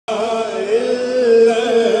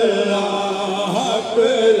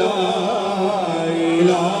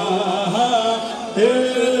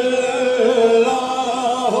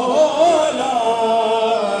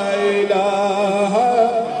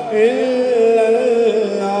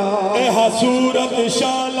صورت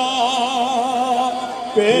شالا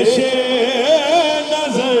پیش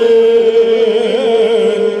نظر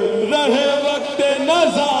رہے وقت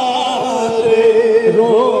نظر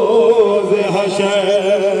روز حشر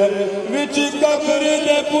وچ قبر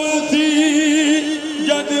دے پلسی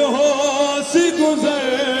جد ہو سی گزر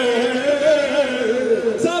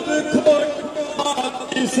سب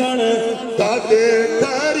کھوٹ سن تد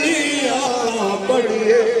کریاں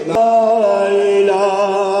پڑھیے لا الہ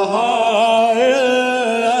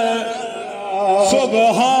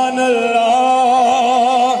سبحان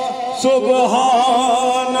اللہ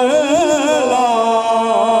سبحان اللہ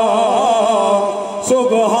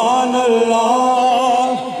سبحان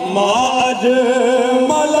اللہ ما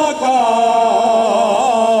اجمل کا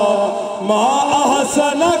ما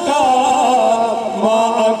احسن کا ما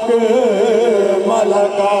اکمل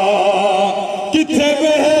کا کتھے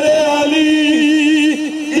مہر علی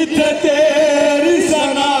کتھے تیری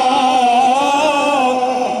ثنا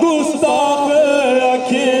گستاخ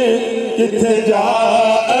رکھے کتھے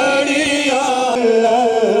جاڑیاں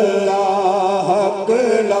اللہ حق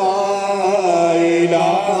لا الہ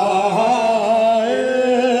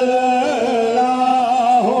الا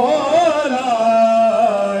اللہ لا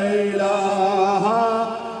الہ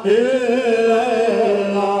الا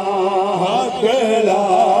اللہ حق لا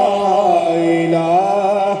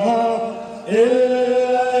الہ الا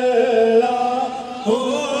اللہ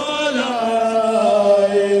لا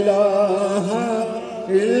الہ الا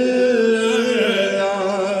اللہ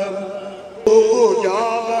جا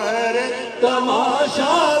بہر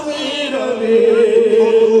تماشا بھی روی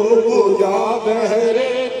جا بہر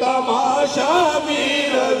تماشا بھی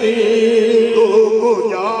روی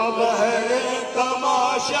جا بہر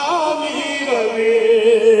تماشا بھی روی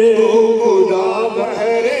جا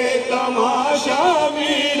بہر تماشا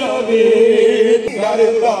بھی روی گر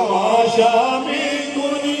تماشا بھی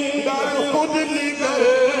کنی در خود نگر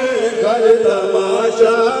گر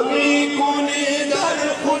تماشا بھی کنی در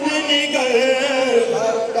خود نگر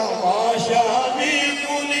گر تماشا بھی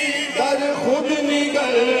کنی در خود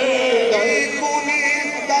نگر کنی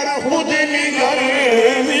در خود نگر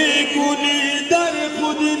بھی کنی در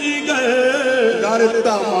خود نگر گر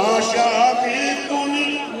تماشا بھی کنی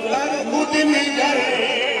در خود نگر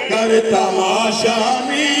گر تماشا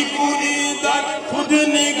بھی کنی در خود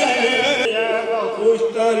نگر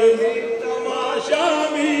خوشتر دی تماشا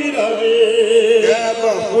بھی روی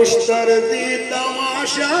خوشتر دی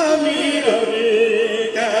تماشا بھی روی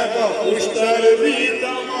خوشتر دی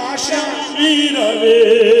تماشا بھی روی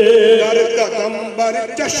در قدم بر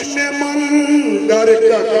چشم من در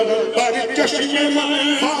قدم بر چشم من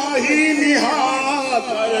خواہی نہاد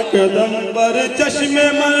در قدم بر چشم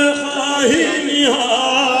من خواہی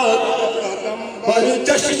نہاد بر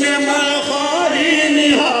چشم من خواہی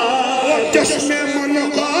نہاد چشم من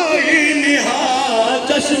خواہی نہاد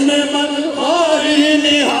چشم من خواہی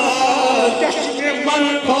نہاد چشم من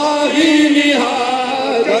خواہی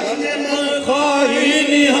نہاد چشم من خواہی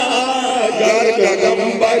نہاد گر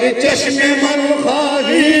قدم بر چشم من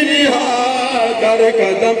خواہی نہاد گر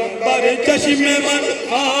قدم بر چشم من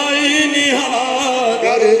خواہی نہاد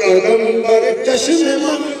گر قدم بر چشم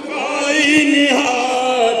من خواہی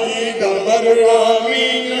نہاد دیدہ بر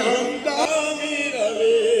آمین ہمدامی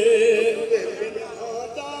روی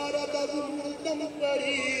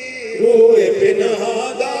روح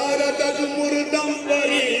پنہا دارت از مردم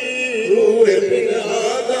بری روح پنہا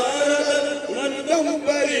دارت مردم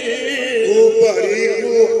بری اوپری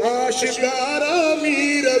روح آشکارا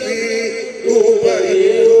میر بھی اوپری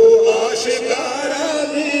روح آشکارا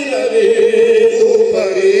میر بھی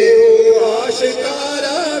اوپری روح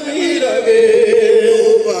آشکارا میر بھی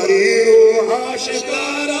اوپری روح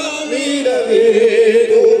آشکارا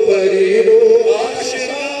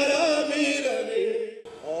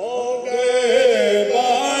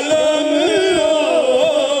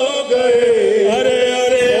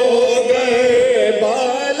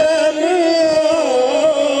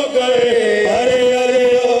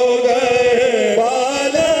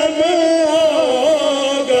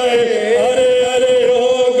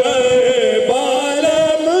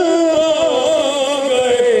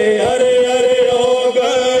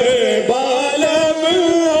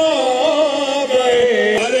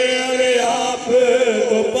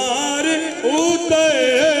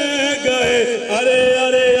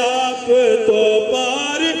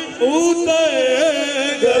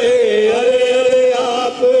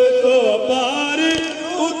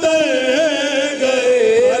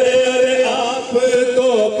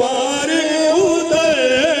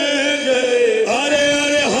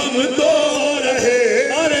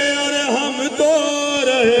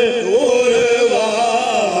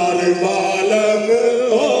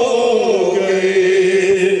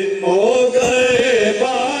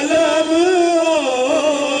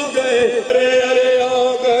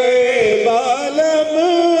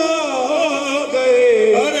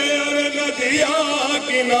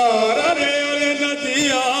کنار ارے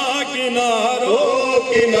ندیا کنارو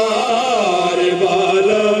کنار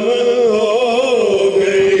بالم ہو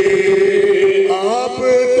گئی آپ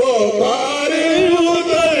تو پار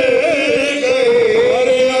اتر گئے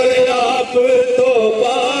ارے آپ تو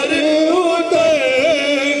پار اتر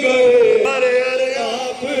گئے ارے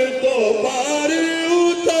آپ تو پار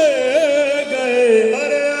اتر گئے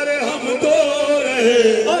ارے ہم تو رہے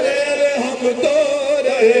ارے ہم تو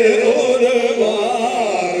رہے اور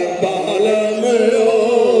بار بالم ہو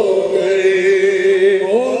گئے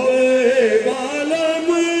بالم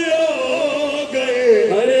ہو گئے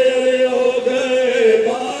ارے ہو گئے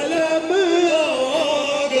بالم ہو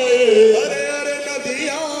گئے ارے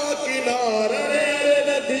ندیا کنار ارے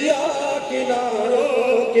ندیا کنارو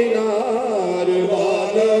کنار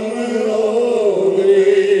بالم ہو گئے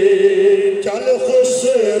چل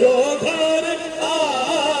خسرو گھر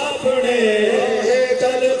اپنے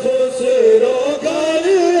چل خسرو گھر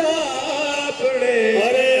اپنے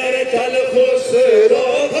ارے چل خسرو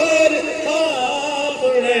گھر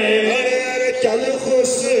اپنے ارے چل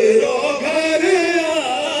خسرو گھر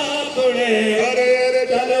اپنے ارے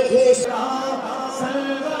چل خسرو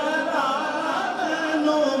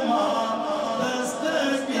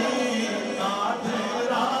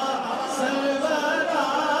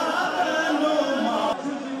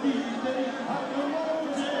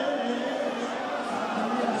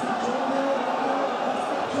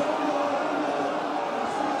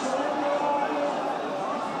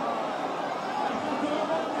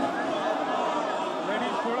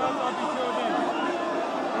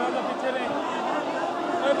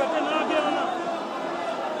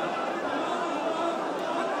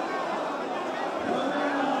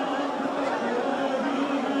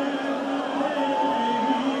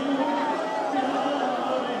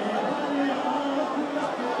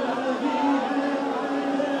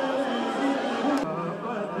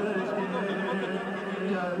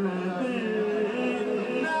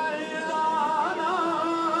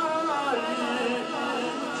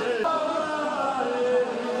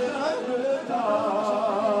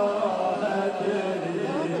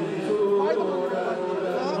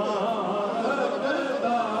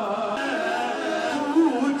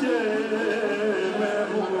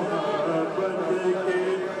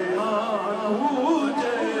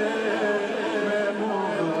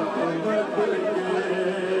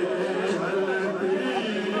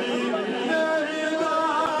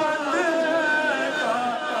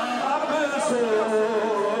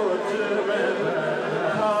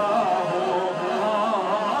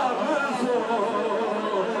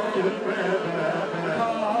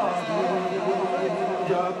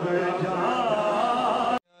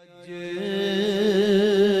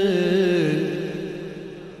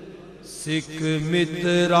سکھ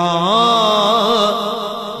متراں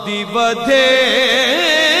دی ودھیری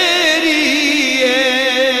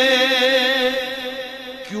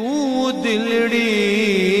کیوں دلڑی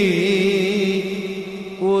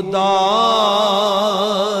اداس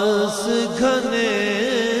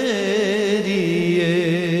گھنیری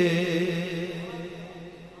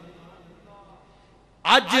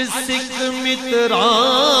اج سکھ متراں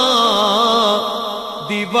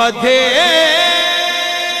دی ودھیری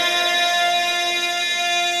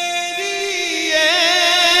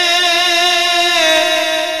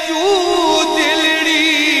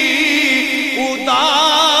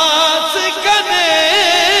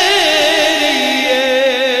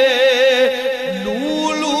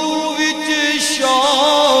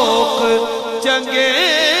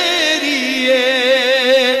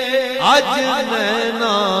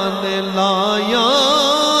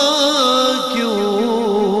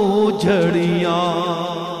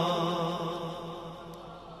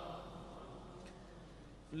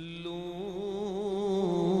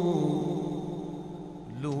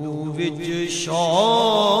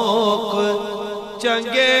شوق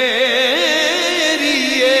چنگیریے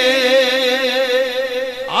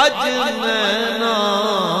اج نینا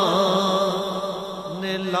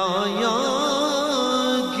نلایاں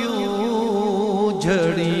کیوں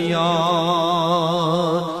جھڑیاں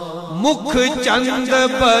مکھ چند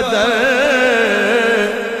بدر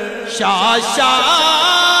شاہ شاہ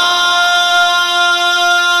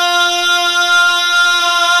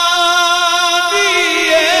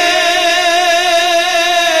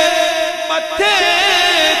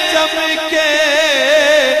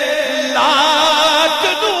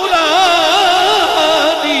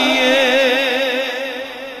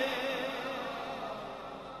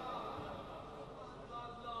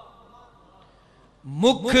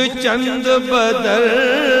مکھ چند بدر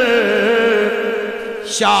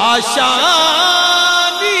شاشانیے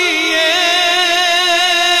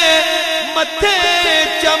متھے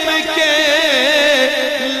چمکے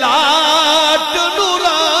لاٹ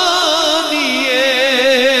نورانیے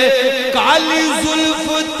کالی زلف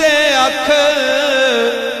تے اکھ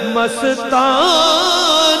مستانیے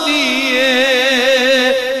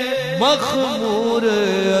مخمور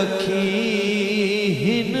اکھی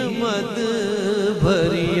ہنمت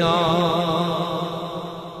بھریاں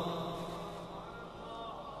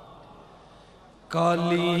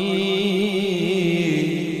کالی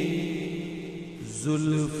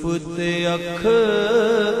زلف تے اکھ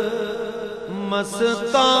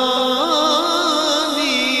مستانیے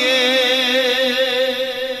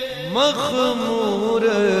مخمور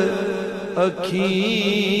اکھی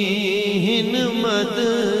ہنمت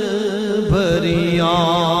بھریاں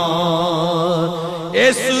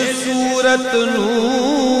اس صورت نو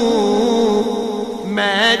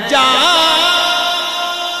میں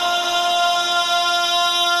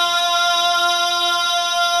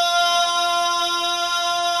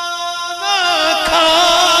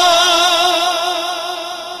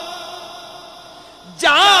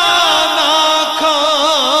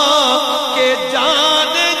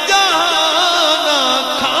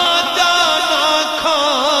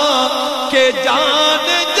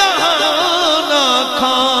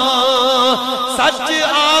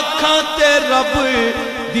رب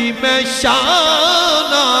دی میں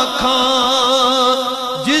شان آکھاں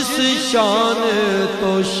جس شان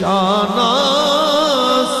تو شانہ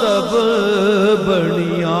سب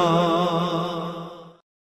بڑیاں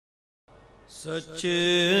سچ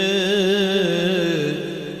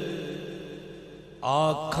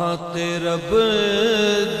آکھاں تے رب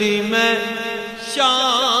دی میں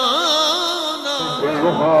شان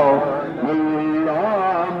آکھاں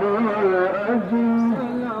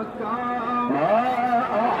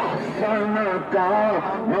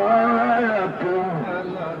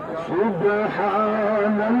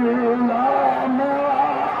سبحان اللہ ما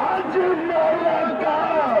اجملک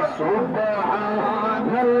سبحان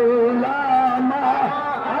اللہ ما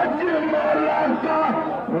اجملک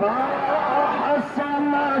ما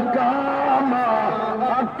احسنک ما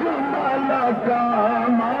اکملک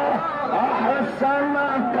ما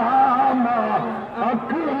احسنک ما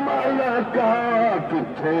اکملک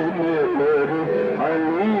کتھے میرے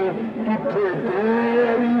علی کتھے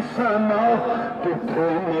تیری ثنا کتھے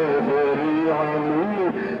میری علی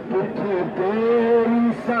کتھے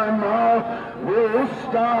تیری ثنا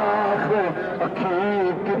گستاخ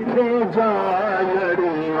اکھی کتھے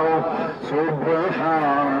جائریو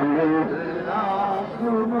سبحان اللہ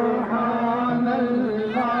سبحان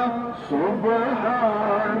اللہ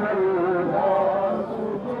سبحان اللہ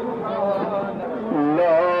سبحان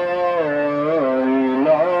اللہ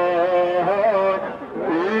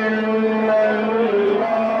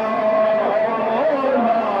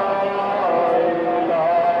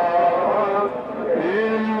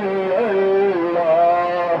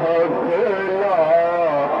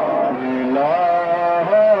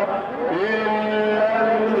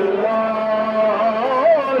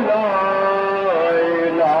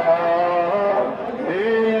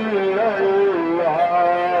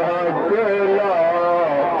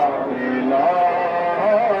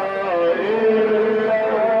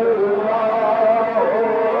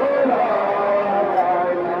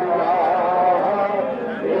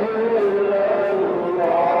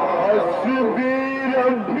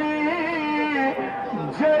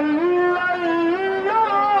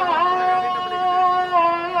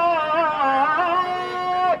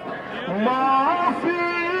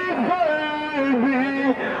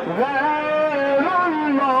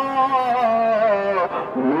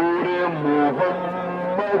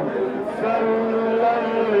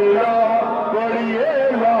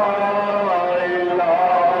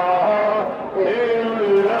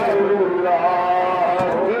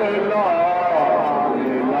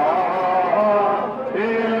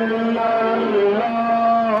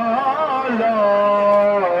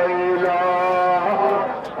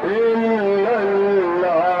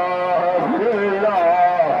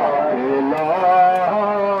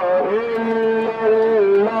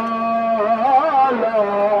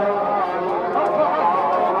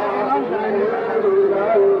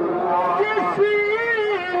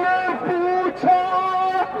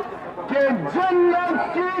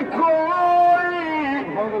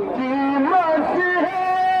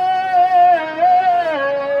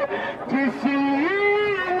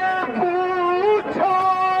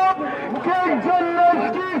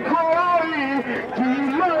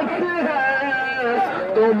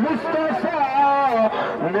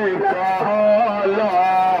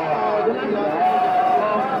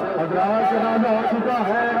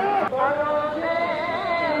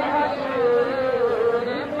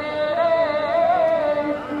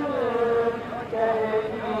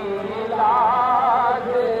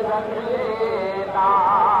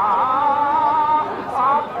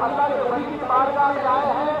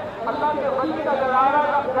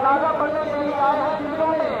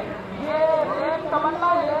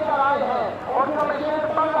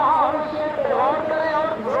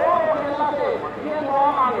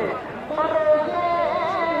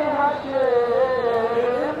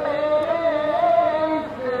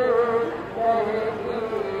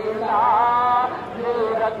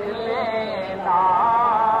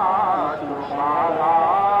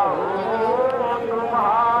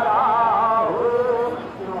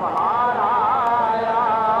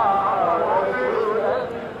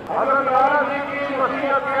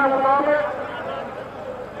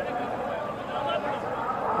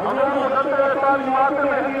تعلیمات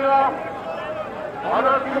مہریہ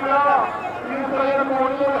حضرت قبلہ پیر سید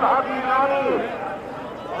حق گیلانی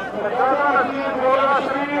سجادہ نشین گولرا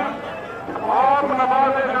شریف آپ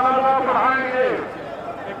نماز جنازہ پڑھائیں گے.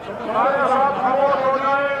 سارے حضرات خاموش ہو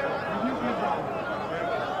جائیں.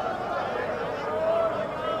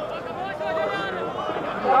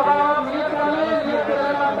 جب آپ نیت کریں نیت کے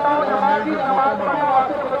جماعت کی نماز پڑھنے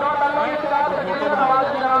واسطے خدا تعالیٰ کے ساتھ نماز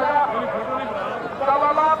جنازہ تب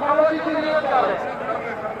آپ خاموشی سے نیت کریں.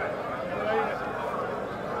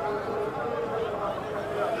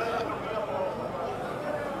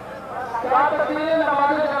 کیا تقریر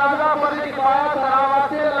نماز جنازہ فرض کفایہ سلام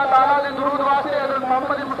واسطے اللہ تعالیٰ نے درود واسطے حضرت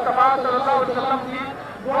محمد مصطفیٰ صلی اللہ علیہ وسلم کی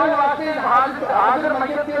دعائیں واسطے حاضر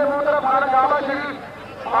میت کے منہ طرف کعبہ شریف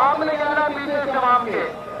آپ نے کہنا پیچھے تمام کے.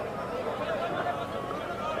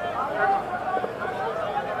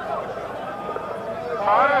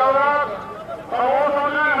 سارے حضرات خاموش ہو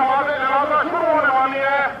جائیں. نماز جنازہ شروع ہونے والی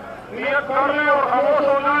ہے. نیت کر لیں اور خاموش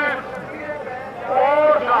ہو جائیں.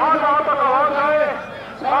 اور جہاں جہاں تک آواز آئے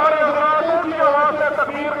سارے حضرات اونچی آواز سے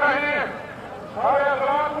تکبیر کہیں. سارے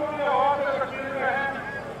حضرات اونچی آواز سے تکبیر کہیں.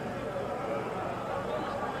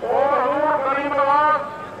 اور حضور کریم نواز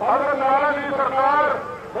حضرت مولانا جی سرکار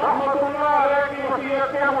رحمت اللہ علیہ کی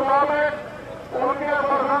وصیت کے مطابق ان کے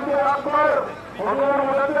فرزند اکبر حضور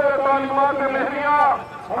مجدد تعلیمات مہریہ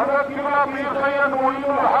حضرت قبلہ پیر سید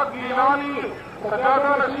حق گیلانی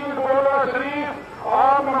سجادہ نشین گولرا شریف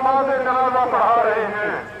آپ نماز جنازہ پڑھا رہے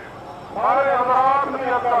ہیں. سارے حضرات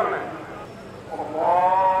نیت کر لیں.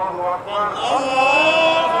 اللہ اکبر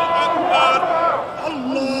اللہ اکبر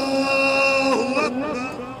اللہ اکبر.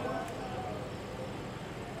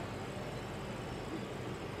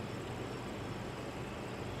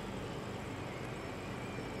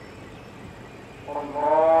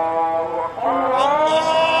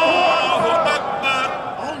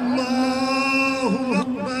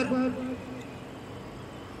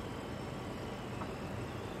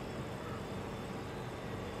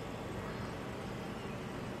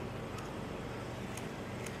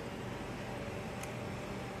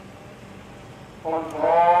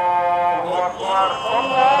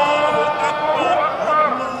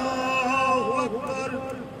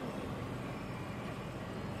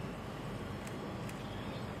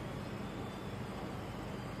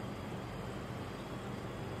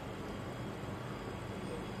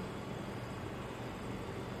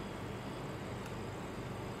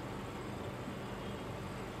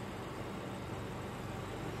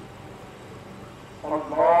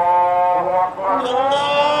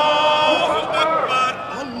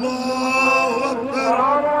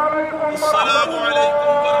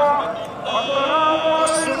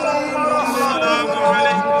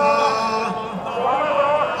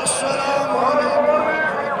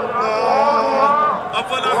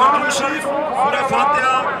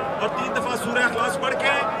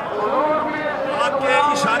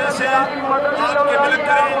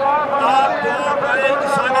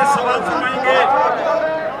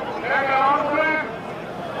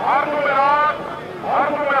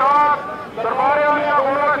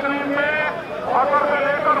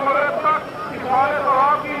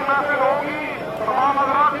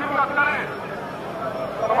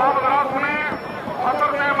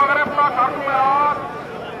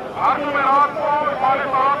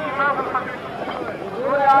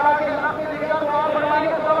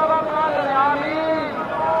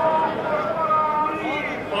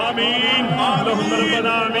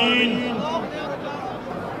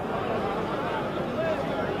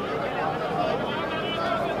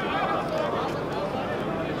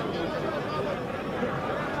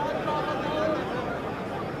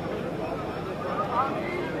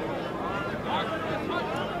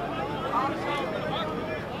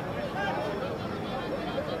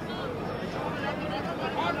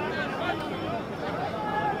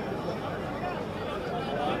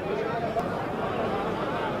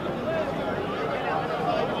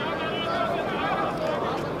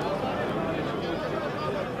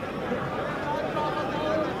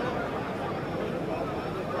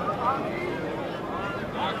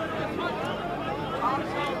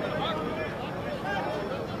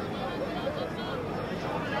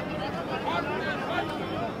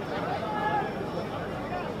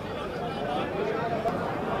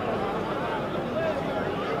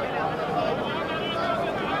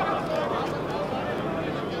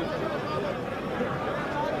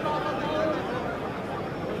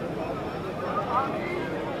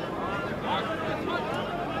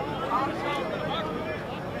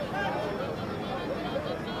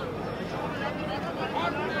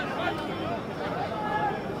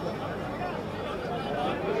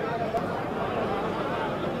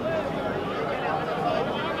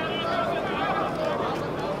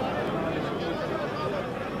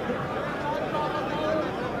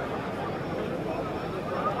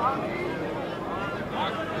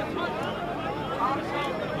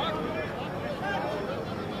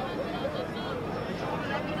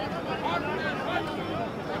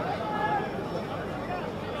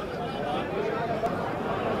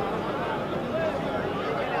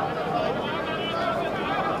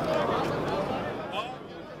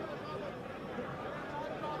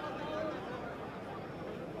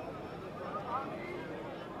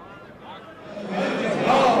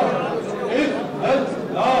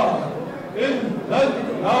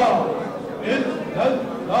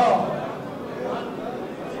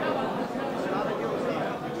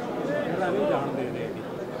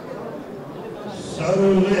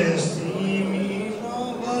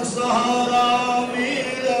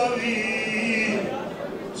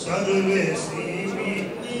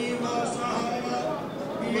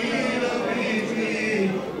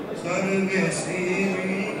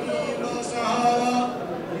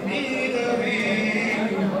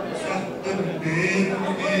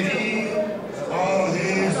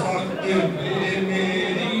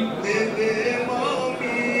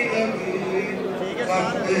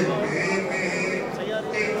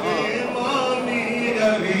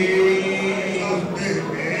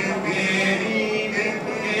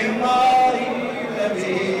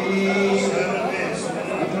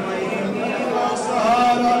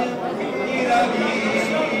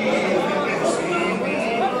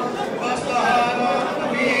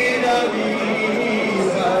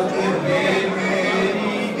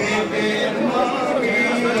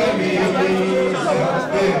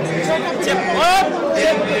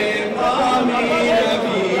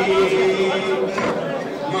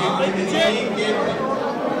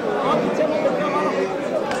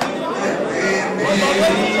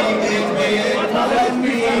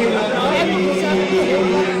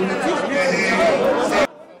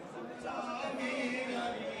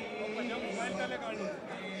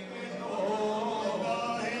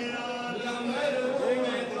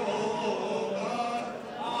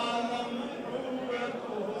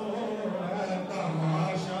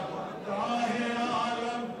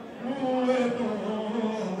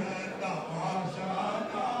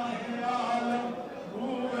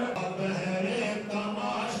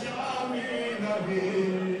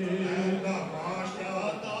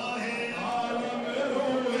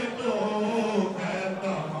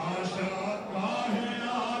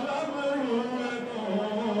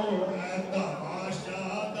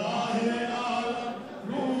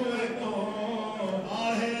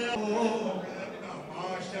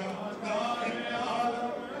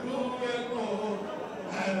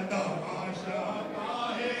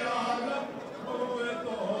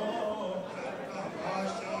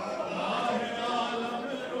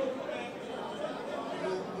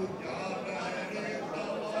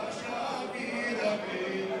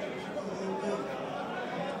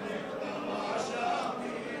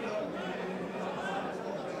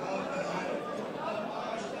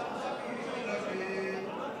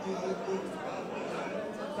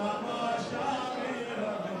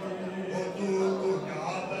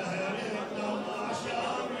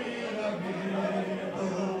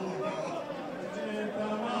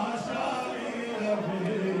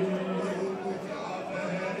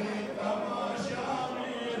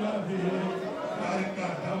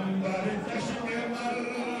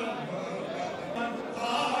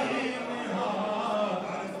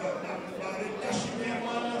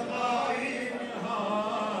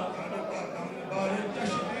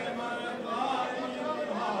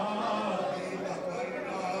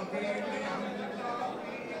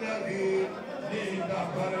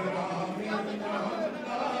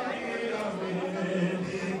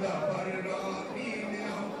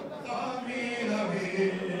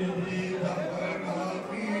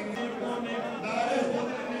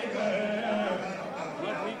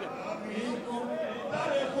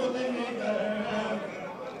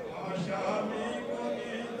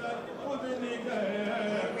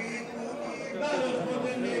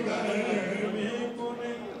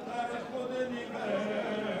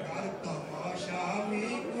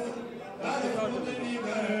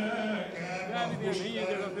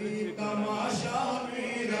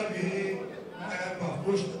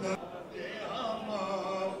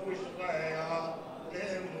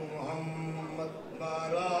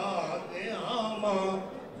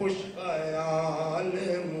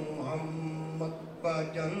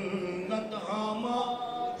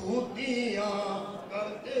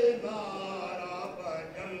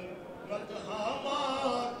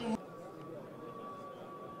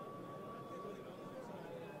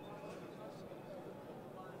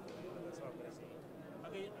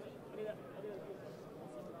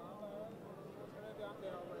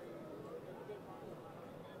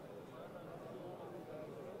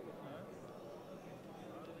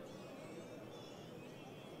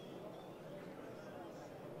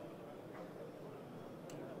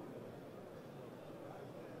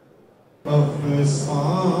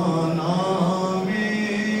 افسانہ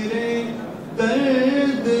میرے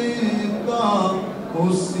درد کا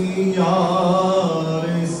اس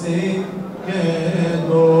یار سے کہہ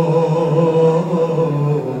دو،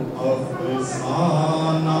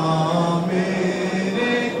 افسانہ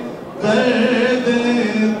میرے درد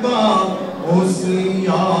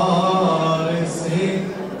ہوشیار سے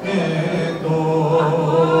کہہ دو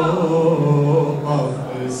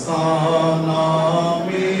افسانہ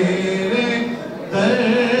میرے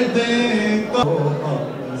درد کا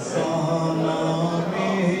افسانہ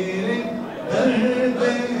میرے درد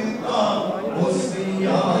کا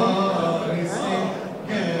ہوشیار سے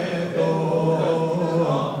کہہ دو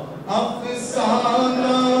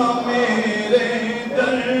افسانہ میرے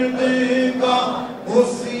درد کا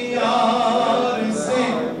ہوشیار سے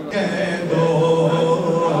کہہ دو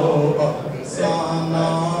افسانہ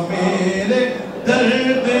میرے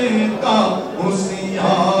درد کا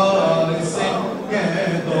ہوشیار سے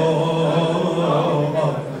کہہ دو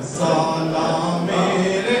افسانہ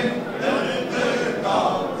میرے درد کا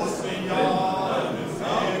ہوشیار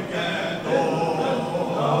سے کہہ دو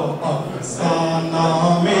افسانہ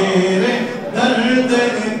میرے درد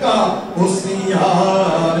کا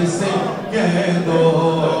ہوشیار سے کہہ دو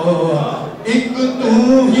ایک تو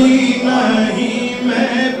ہی نہیں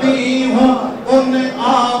میں بھی ہوں ان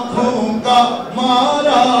آنکھوں کا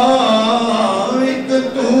مارا ایک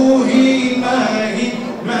تو ہی نہیں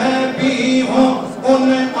میں بھی ہوں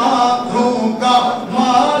ان آنکھوں کا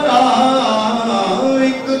مارا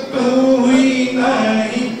ایک تو ہی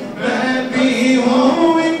نہیں میں بھی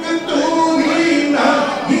ہوں ایک تو ہی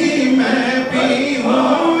نہیں میں بھی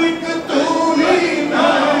ہوں ایک تو ہی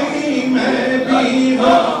نہیں میں بھی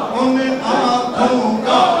ہوں ان آنکھوں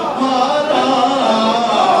کا مارا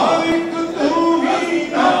ایک تو ہی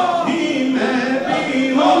نہیں میں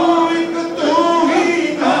بھی ہوں ایک تو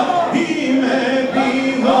ہی نہیں میں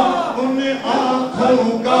بھی ہوں ان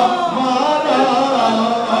آنکھوں کا مارا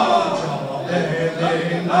جا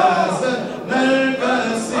اہل نظر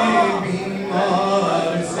نرگس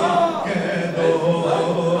بیمار سے کہہ دو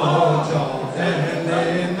جا اہل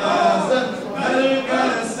نظر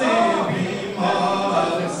نرگس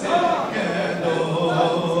بیمار سے کہہ دو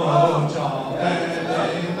جا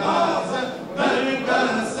اہل نظر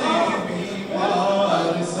نرگس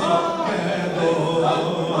بیمار سے کہہ دو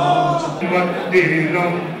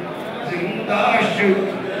دلم زندہ شد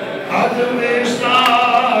از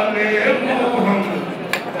مثال محمد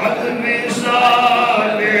از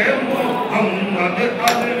مثال محمد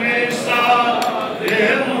از مثال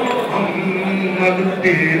محمد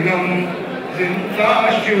دلم زندہ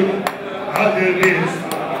شد از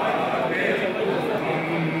مثال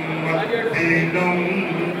محمد دلم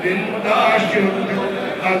زندہ شد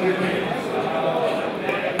از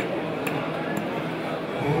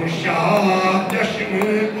شاہ چشم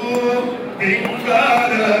کو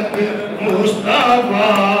بنگارت مصطفیٰ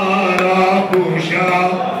را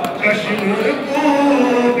شاہ چشم کو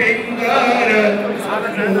بنگارت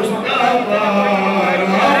مصطفیٰ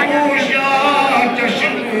را شاہ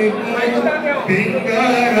چشم کو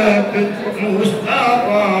بنگارت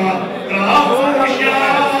مصطفیٰ را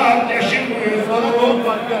شاہ چشم کو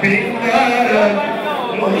بنگارت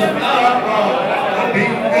مصطفیٰ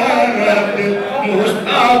بنگارت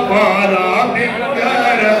مصطفیٰ را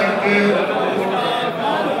بنگارت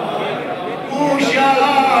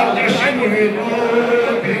شاہ چشم کو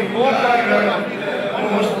بنگارت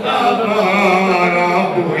مصطفیٰ را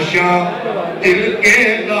شاہ دل کے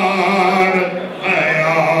دار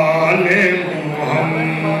خیال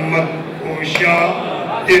محمد شاہ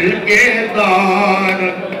دل کے دار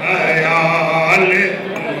خیال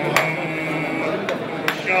محمد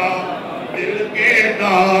شاہ دل کے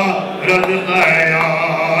دار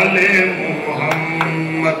خیال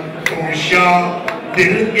محمد شاہ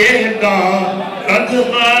دل کے دار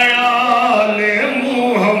خیال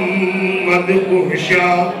محمد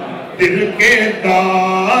شاہ دل کے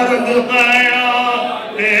دار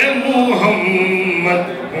خیال محمد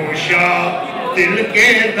شاہ دل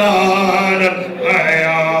کے دار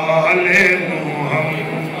خیال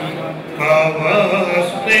محمد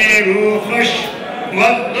بواسط روخش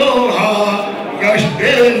والضحى گشت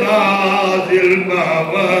نازل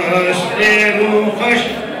بواسط روخش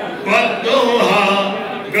والضحى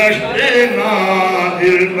گشت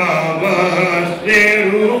نازل بواسط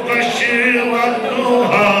روخش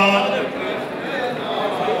والضحى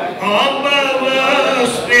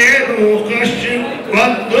بواسط روخش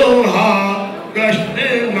والضحى گشت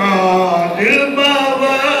نازل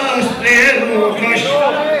بواسط روخش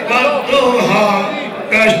والضحى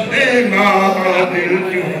گشت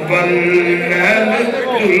نازل واللیل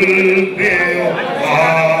تلبے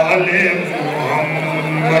آل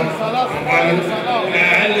محمد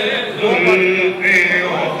واللیل تلبے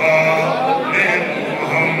آل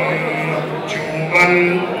محمد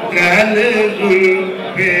واللیل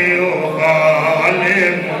تلبے آل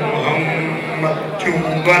محمد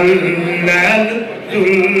واللیل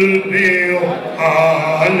تلبے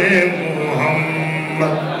آل محمد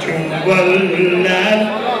چنبلن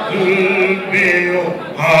بیو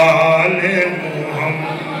حال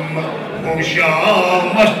محمد خوشا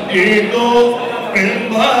مسجد و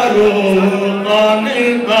منبر و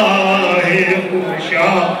خانقاہ خوشا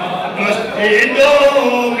مسجد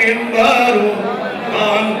و منبر و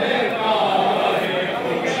خانقاہ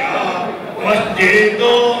خوشا مسجد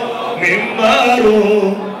و منبر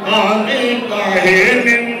و خانقاہ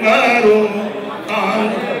منبر و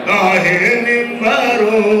خانقاہ منبر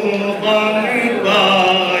و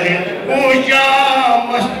خانقاہ خوشا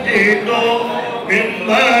مسجد و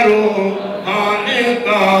منبر و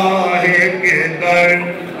خانقاہ کے در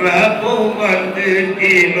محبوبت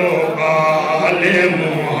کی لوگال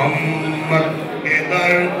محمد کے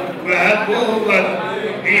در محبوبت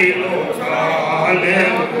کی لوگال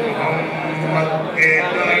محمد کے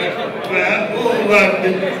در محبوبت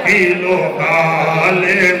کی لوگال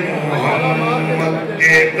محمد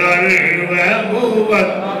کے در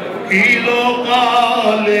محبوبت کی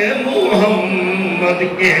لوگال محمد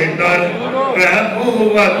کے در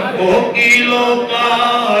محبوبت کی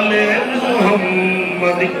لوگال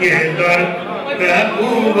محمد کے در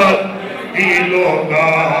محبوبت کی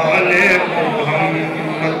لوگال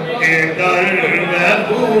محمد کے در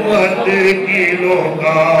محبوبت کی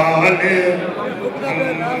لوگال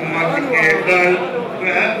محمد کے در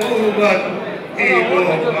محبوبت کی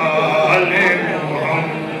لوگال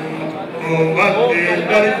محمد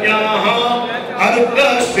در جہاں ہر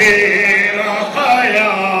کسے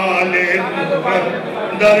خیال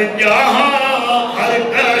محمد در جہاں ہر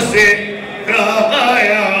کسے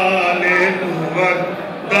خیال محمد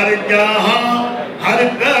در جہاں ہر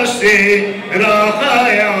کسے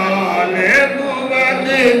خیال محمد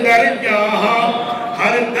در جہاں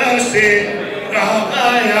ہر کسے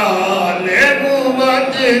خیال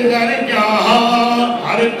محمد در جہاں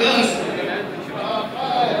ہر کسے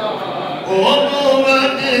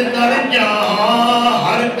محمد در جہاں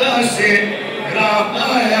ہر کسے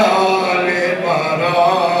خیال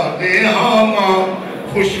برات ہما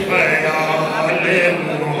خوش خیال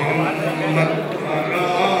محمد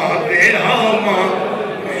برات ہما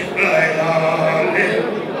خوش خیال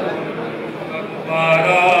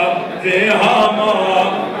برات ہما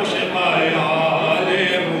خوش خیال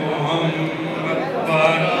محمد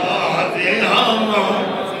برات ہما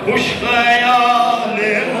خوش خیال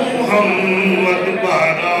محمد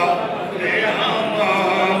برات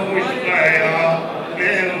ہما خوش خیال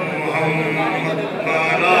محمد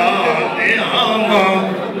برات ہما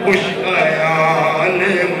خوش خیال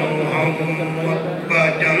محمد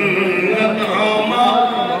بجنت ہما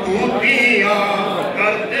ٹوٹیاں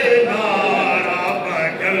کرتے دارا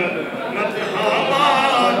بجنت ہما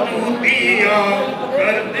ٹوٹیاں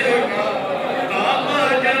کرتے دارا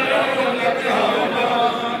بجنت ہما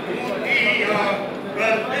ٹوٹیاں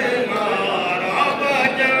کرتے دارا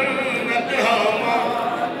بجنت ہما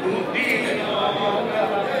ٹوٹیاں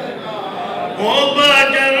او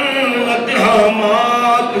بجنت ہما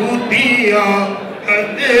ٹوٹیاں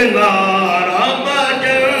کرتے نارا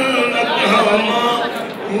بجنت ہما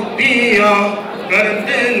ٹوٹیاں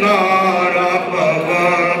کرتے نارا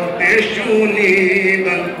بوقت شنید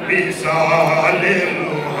الوصال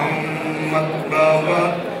محمد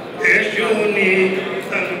بوقت شنید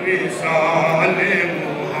الوصال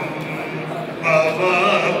محمد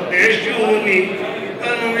بوقت شنید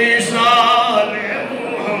الوصال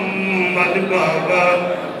محمد بوقت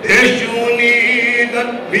شنید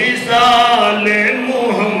الوصال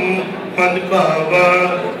محمد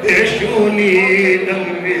بوقت شنید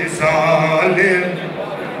الوصال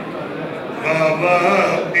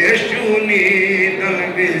بوقت شنید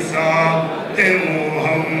الوصال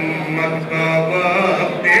محمد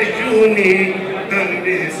بوقت شنید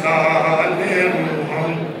الوصال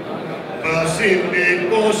محمد بسند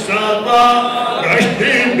کو سبا گشت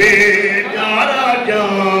بیچارہ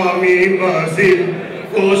جامی بسند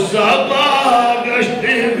کو سبا گشت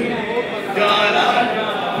بیچارہ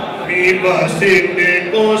جامی بسند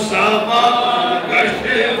کو سبا گشت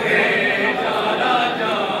بیچارہ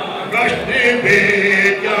جامی گشت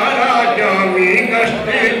بیچارہ جامی گشت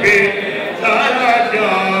بیچارہ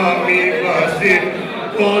جامی بسند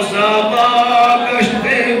کو سبا گشت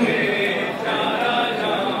بیچارہ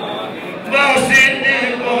جامی بسند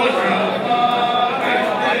کو سبا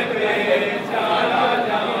گشت بیچارہ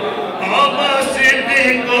جامی بسند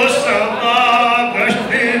کو سبا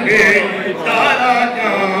گشت بیچارہ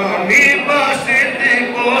جامی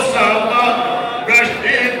بسند کو سبا گشت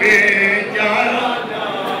بیچارہ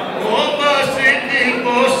جامی بسند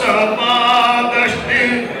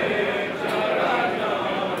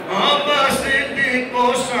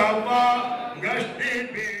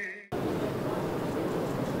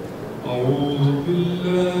أعوذ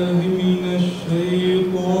بالله من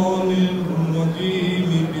الشيطان الرجيم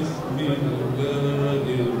بسم الله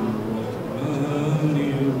الرحمن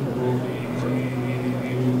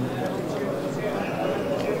الرحيم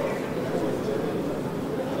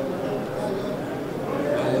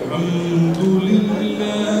الحمد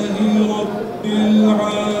لله رب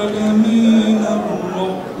العالمين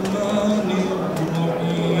الرحمن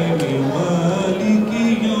الرحيم مالك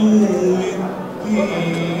يوم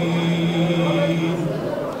الدين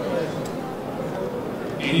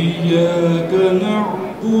إياك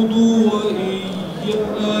نعبد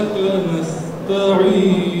وإياك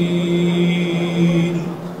نستعين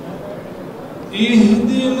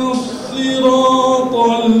اهدنا الصراط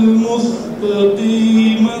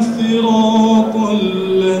المستقيم صراط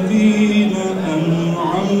الذين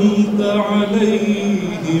أنعمت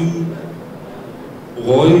عليهم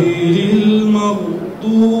غير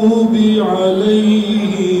المغضوب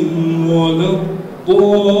عليهم ولا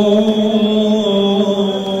الضالين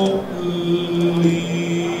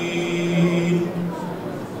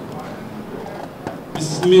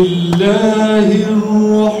بسم الله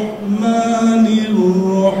الرحمن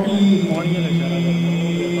الرحيم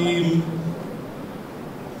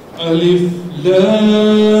ألف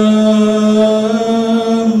لام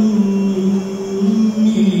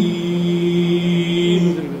ميم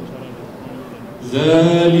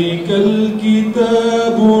ذلك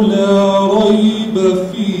الكتاب لا ريب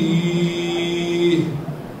فيه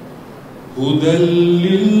هدى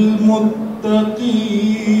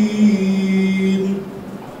للمتقين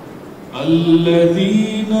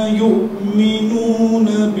الذين يؤمنون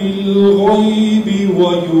بالغيب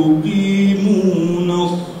ويقيمون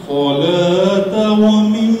الصلاة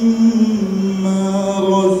ومما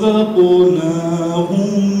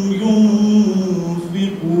رزقناهم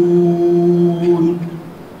ينفقون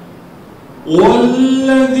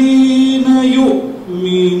والذين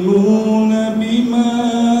يؤمنون بما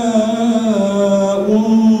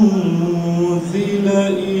أنزل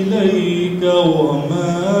إليك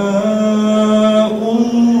وما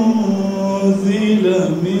أنزل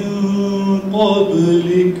من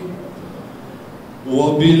قبلك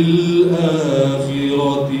وبالآخرة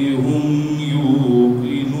هم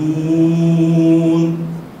يوقنون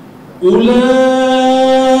أولئك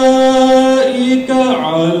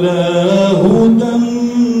على هدى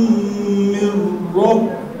من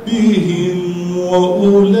ربهم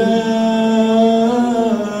وأولئك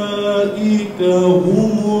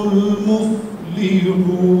هم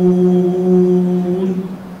المفلحون.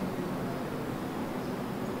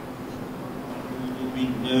 أعوذ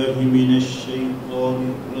بالله من الشيطان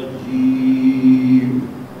الرجيم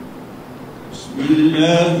بسم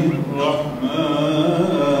الله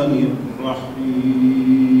الرحمن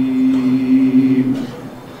الرحيم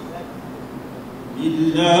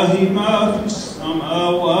لله ما في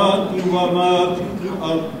السماوات وما في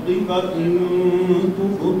الأرض فإن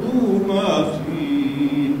تبدوا ما في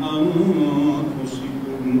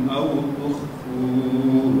أنفسكم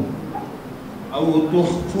أو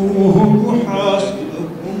تخفوه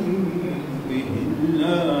يحاسبكم به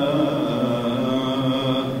الله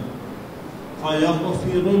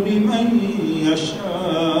فيغفر لمن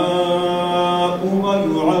يشاء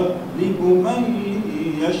ويعذب من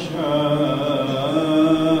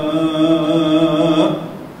يشاء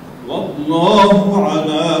والله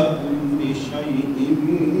على كل شيء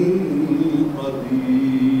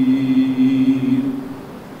قدير.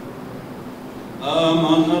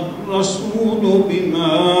 آمن الرسول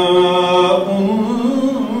بما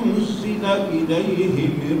أنزل إليه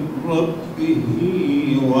من ربه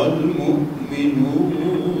والمؤمنون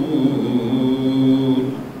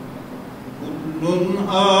كل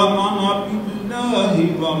آمن بالله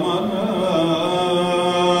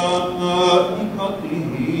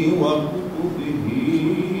وملائكته وكتبه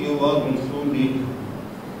ورسله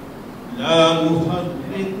لا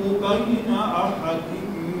نفرق بين أحد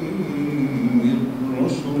من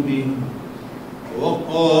رسله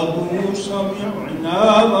وقالوا سمعنا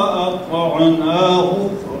وأطعنا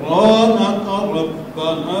غفرانك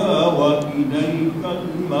ربنا وإليك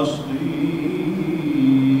المصير.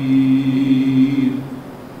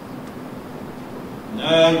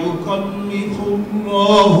 لا يكلف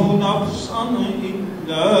الله نفسا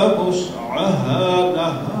إلا وسعها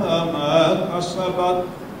لها ما كسبت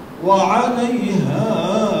وعليها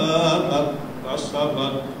ما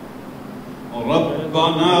اكتسبت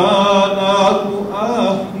ربنا لا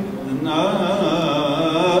تؤاخذنا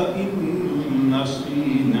إن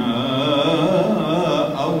نسينا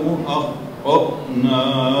أو أخطأنا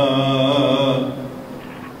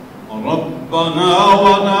ربنا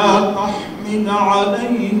ولا تحمل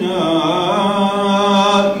علينا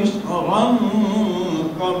إصرا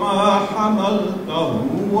حملته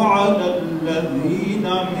على الذين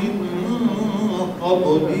من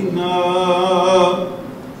قبلنا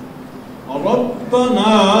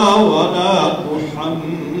ربنا ولا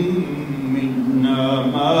تحملنا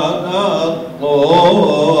ما لا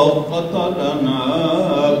طاقة لنا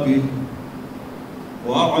به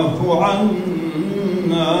واعف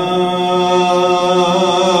عنا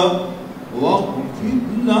واغفر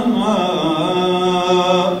لنا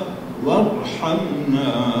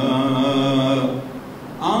وارحمنا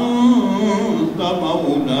أنت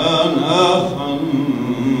مولانا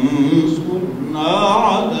فانصرنا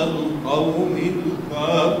على القوم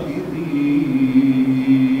الكافرين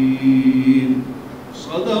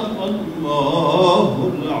صدق الله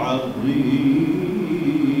العظيم.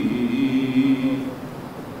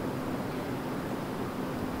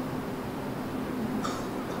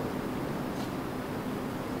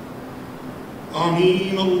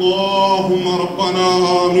 آمين اللهم ربنا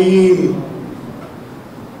آمين.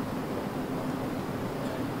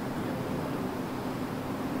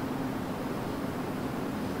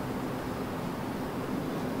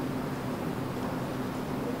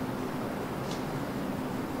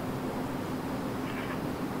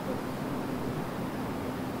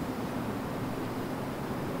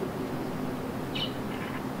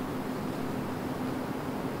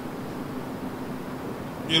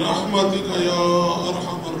 برحمتك يا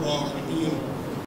أرحم الراحمين.